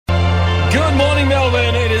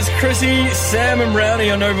Melbourne, it is Chrissy, Sam and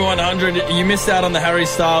Brownie on Over 100. You missed out on the Harry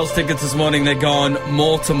Styles tickets this morning. They're gone.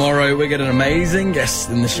 More tomorrow. We get an amazing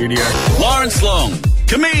guest in the studio. Lawrence Leung,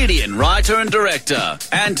 comedian, writer and director.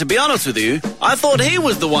 And to be honest with you, I thought he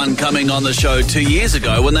was the one coming on the show 2 years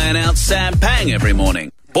ago when they announced Sam Pang every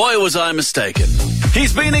morning. Boy, was I mistaken.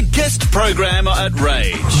 He's been a guest programmer at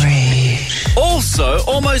Rage. Also,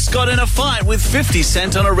 almost got in a fight with 50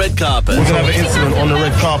 Cent on a red carpet. We're going to have an incident on the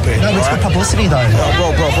red carpet. No, it's good publicity, though.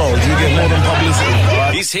 Bro, you get more than publicity.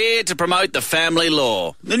 Right? He's here to promote the family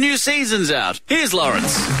law. The new season's out. Here's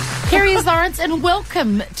Lawrence. Here he is, Lawrence, and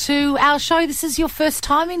welcome to our show. This is your first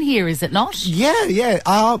time in here, is it not?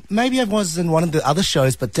 Yeah. Maybe I was in one of the other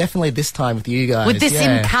shows, but definitely this time with you guys. With this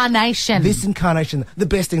incarnation. This incarnation. The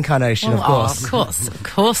best incarnation, of course. Of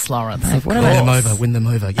course, Lawrence. Win them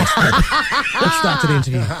over. Yes. Let's start the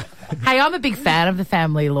interview. Hey, I'm a big fan of the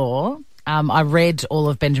family law. I read all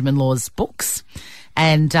of Benjamin Law's books.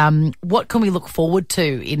 And what can we look forward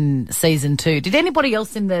to in season 2? Did anybody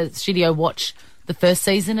else in the studio watch the first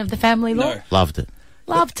season of The Family Law? No. Loved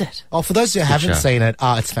it. Oh, for those who haven't seen it,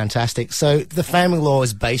 it's fantastic. So The Family Law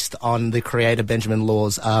is based on the creator Benjamin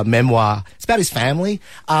Law's memoir. It's about his family.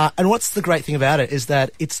 And what's the great thing about it is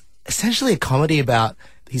that it's essentially a comedy about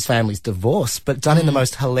his family's divorce, but done in the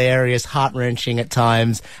most hilarious, heart-wrenching at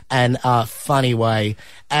times and funny way.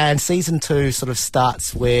 And season 2 sort of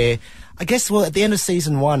starts where, I guess, at the end of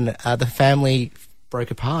season 1, the family broke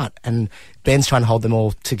apart and Ben's trying to hold them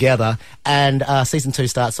all together, and season 2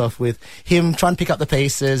 starts off with him trying to pick up the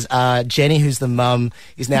pieces. Jenny, who's the mum,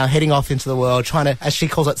 is now heading off into the world trying to, as she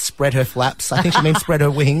calls it, spread her flaps. I think she means spread her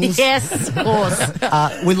wings. Yes, of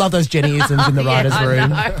course. We love those Jenny-isms in the writer's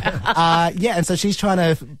room. And so she's trying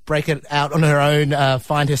to break it out on her own,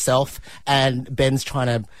 find herself, and Ben's trying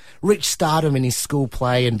to reach stardom in his school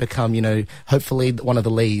play and become, hopefully one of the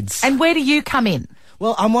leads. And where do you come in?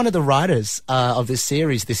 Well, I'm one of the writers of this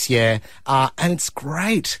series this year, and it's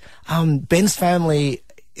great. Ben's family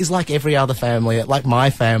is like every other family, like my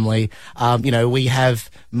family. We have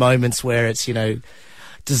moments where it's,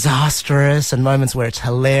 disastrous and moments where it's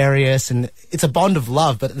hilarious, and it's a bond of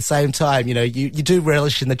love, but at the same time, you do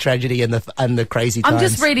relish in the tragedy and the crazy times. I'm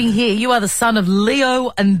just reading here, you are the son of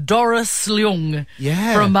Leo and Doris Leung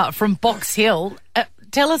from Box Hill.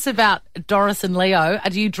 Tell us about Doris and Leo.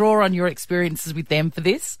 Do you draw on your experiences with them for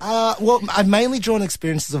this? Well, I've mainly drawn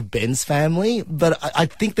experiences of Ben's family, but I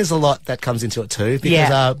think there's a lot that comes into it too,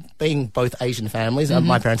 because being both Asian families,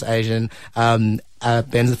 my parents are Asian,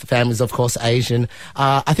 Ben's family is, of course, Asian.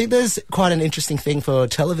 I think there's quite an interesting thing for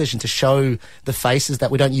television to show the faces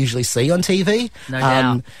that we don't usually see on TV. No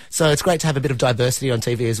doubt. So it's great to have a bit of diversity on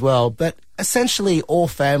TV as well. But essentially, all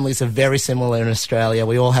families are very similar in Australia.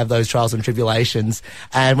 We all have those trials and tribulations.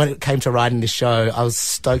 And when it came to writing this show, I was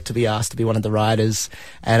stoked to be asked to be one of the writers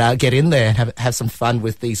and get in there and have some fun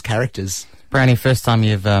with these characters. Brownie, first time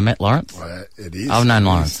you've met Lawrence? Well, it is. I've known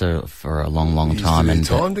Lawrence for a long, long time. We did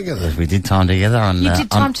time together. We did time together. You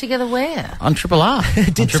did time together where? On Triple R.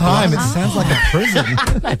 Did time. It sounds like a prison.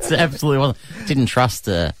 It's absolutely wasn't. Didn't trust.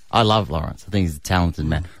 I love Lawrence. I think he's a talented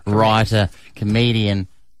man. Writer, comedian,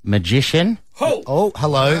 magician. Oh,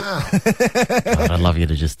 hello. I'd love you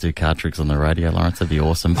to just do card tricks on the radio, Lawrence. That'd be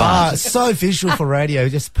awesome. But so visual for radio,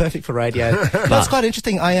 just perfect for radio. That's quite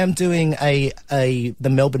interesting. I am doing the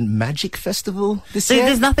Melbourne Magic Festival this year.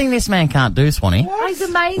 There's nothing this man can't do, Swanee. He's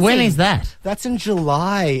amazing. When is that? That's in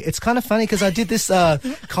July. It's kind of funny because I did this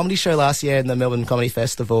comedy show last year in the Melbourne Comedy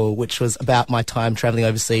Festival, which was about my time travelling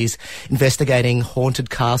overseas, investigating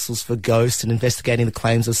haunted castles for ghosts and investigating the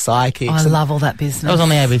claims of psychics. I love all that business. That was on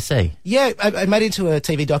the ABC. Yeah, I made it into a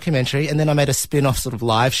TV documentary, and then I made a spin-off sort of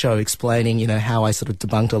live show explaining, how I sort of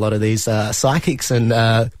debunked a lot of these psychics and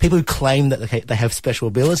people who claim that they have special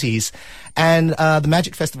abilities. And the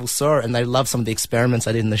Magic Festival saw it, and they loved some of the experiments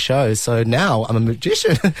I did in the show. So now I'm a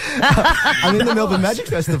magician. I'm in the Melbourne Magic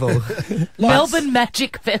Festival. Melbourne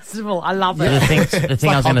Magic Festival. I love it. The thing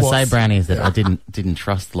I was going to say, Brownie, is that I didn't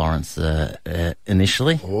trust Lawrence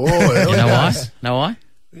initially. Oh, you know why? Know why?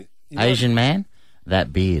 Asian man,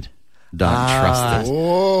 that beard. Don't trust it.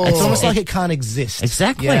 Oh. It's almost like it can't exist.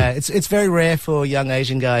 Exactly. Yeah, it's very rare for young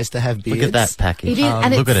Asian guys to have beards. Look at that package. It is,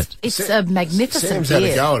 and look at it. It's a magnificent Sam's had a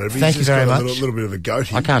beard. go at it. Thank you very much. A little bit of a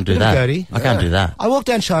goatee. I can't do Bit of that. goatee. I can't do that. I walk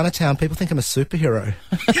down Chinatown, people think I'm a superhero.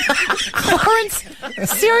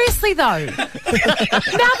 Lawrence, seriously though, now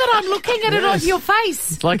that I'm looking at it on your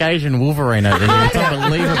face. It's like Asian Wolverine over here. It's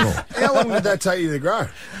unbelievable. How long did that take you to grow?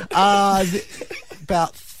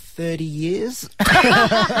 About 30 years. There you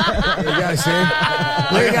go, Sam.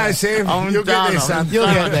 There you go, Sam. I'm You'll done. get there, son. I'm in You'll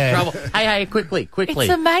so get much there. trouble. Hey, quickly. It's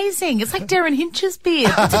amazing. It's like Darren Hinch's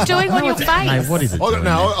beard. What's it doing on your face? Hey, what is it doing?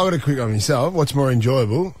 I got a quick on myself. What's more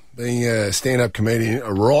enjoyable, being a stand-up comedian,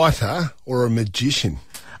 a writer, or a magician?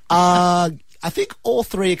 I think all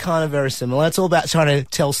three are kind of very similar. It's all about trying to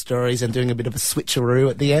tell stories and doing a bit of a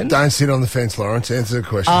switcheroo at the end. Don't sit on the fence, Lawrence. Answer the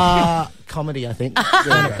question. Comedy, I think.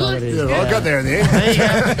 Comedy. Yeah, I got there in the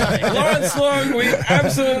end. Lawrence Leung, we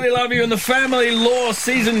absolutely love you. And the Family Law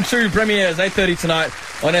Season 2 premieres 8:30 tonight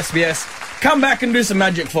on SBS. Come back and do some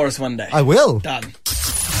magic for us one day. I will. Done.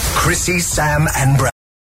 Chrissy, Sam and Brad.